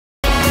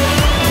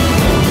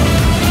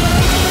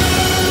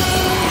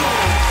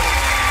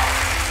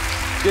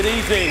Good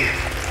evening.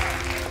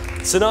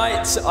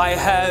 Tonight I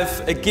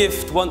have a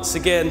gift once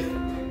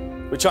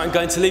again, which I'm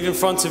going to leave in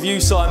front of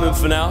you, Simon,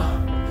 for now.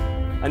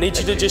 I need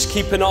you to just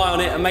keep an eye on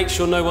it and make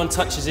sure no one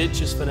touches it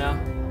just for now.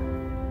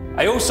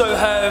 I also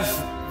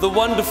have the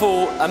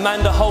wonderful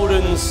Amanda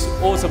Holden's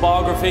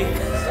autobiography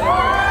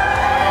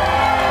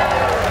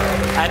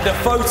and a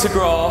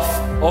photograph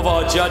of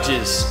our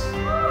judges.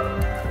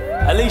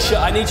 Alicia,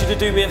 I need you to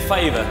do me a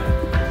favour.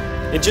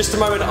 In just a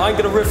moment, I'm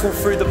going to riffle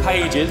through the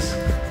pages.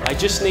 I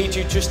just need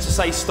you just to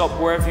say stop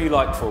wherever you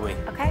like for me.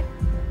 Okay.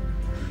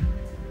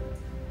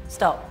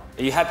 Stop.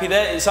 Are you happy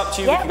there? It's up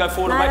to you. Yep. We can go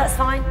forward No, and back. that's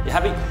fine. You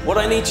happy? What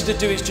I need you to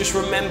do is just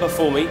remember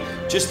for me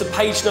just the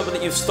page number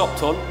that you've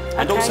stopped on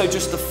and also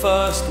just the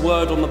first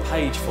word on the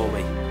page for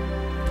me.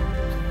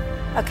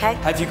 Okay.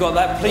 Have you got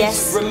that? Please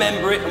Yes.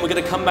 remember it and we're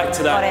going to come back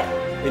to that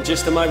in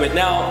just a moment.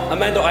 Now,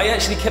 Amanda, I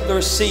actually kept the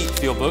receipt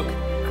for your book.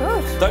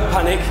 Good. Don't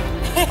panic.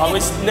 I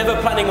was never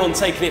planning on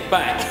taking it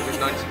back.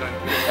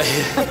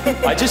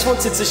 I just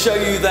wanted to show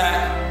you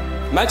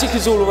that magic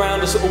is all around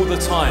us all the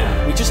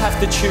time. We just have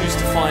to choose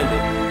to find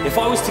it. If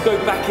I was to go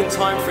back in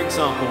time, for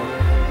example,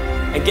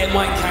 and get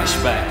my cash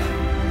back,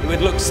 it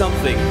would look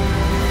something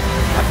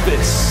like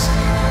this.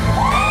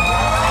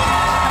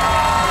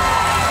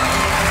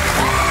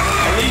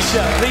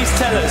 Alicia, please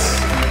tell us,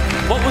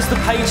 what was the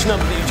page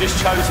number that you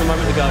just chose a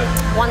moment ago?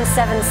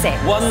 176.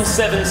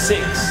 176.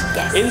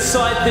 Yes.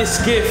 Inside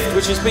this gift,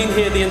 which has been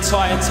here the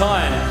entire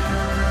time,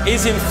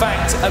 is in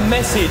fact a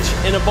message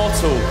in a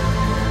bottle.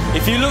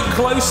 If you look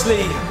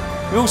closely,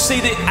 you'll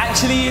see that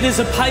actually it is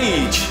a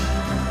page.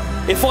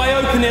 If I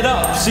open it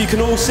up so you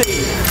can all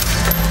see,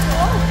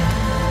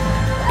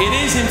 it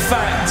is in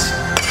fact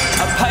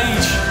a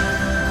page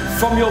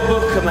from your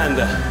book,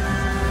 Amanda.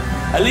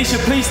 Alicia,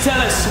 please tell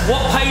us,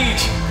 what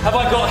page have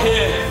I got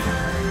here?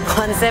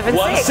 176.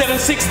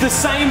 176, the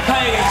same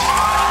page.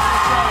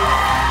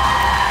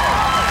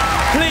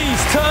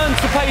 Please turn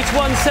to page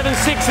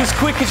 176 as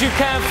quick as you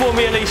can for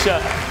me,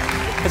 Alicia.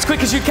 As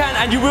quick as you can,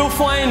 and you will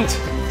find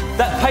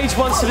that page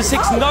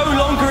 176 no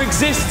longer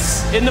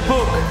exists in the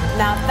book.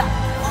 Now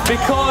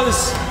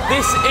Because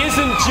this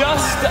isn't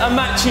just a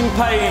matching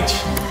page,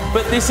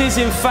 but this is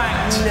in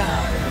fact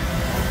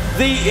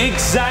the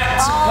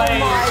exact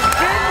page. Oh my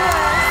goodness.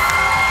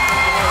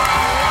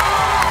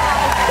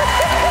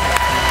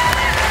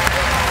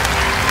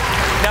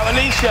 Now,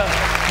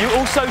 Alicia, you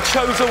also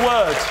chose a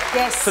word.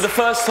 Yes. For the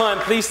first time,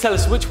 please tell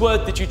us, which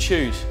word did you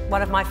choose?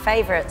 One of my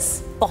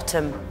favourites,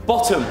 bottom.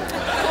 Bottom. Of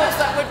course,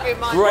 that would be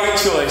mine. Great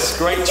choice,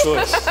 great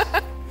choice.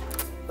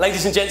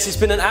 Ladies and gents, it's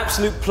been an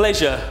absolute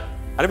pleasure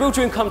and a real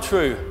dream come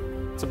true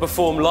to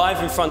perform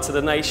live in front of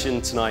the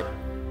nation tonight.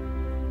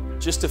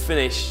 Just to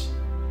finish,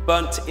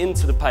 burnt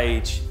into the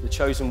page, the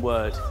chosen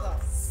word,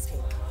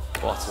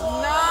 bottom.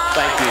 No.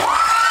 Thank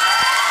you.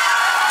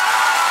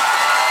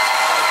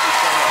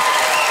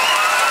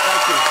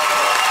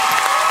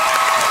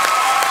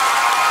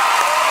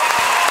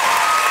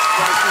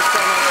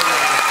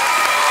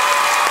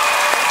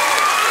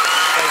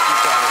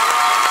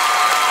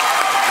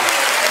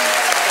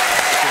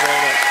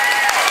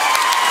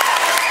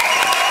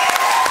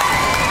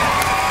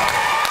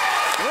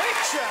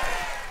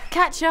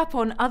 Catch up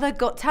on other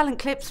Got Talent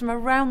clips from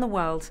around the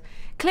world.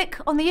 Click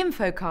on the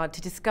info card to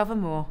discover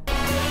more.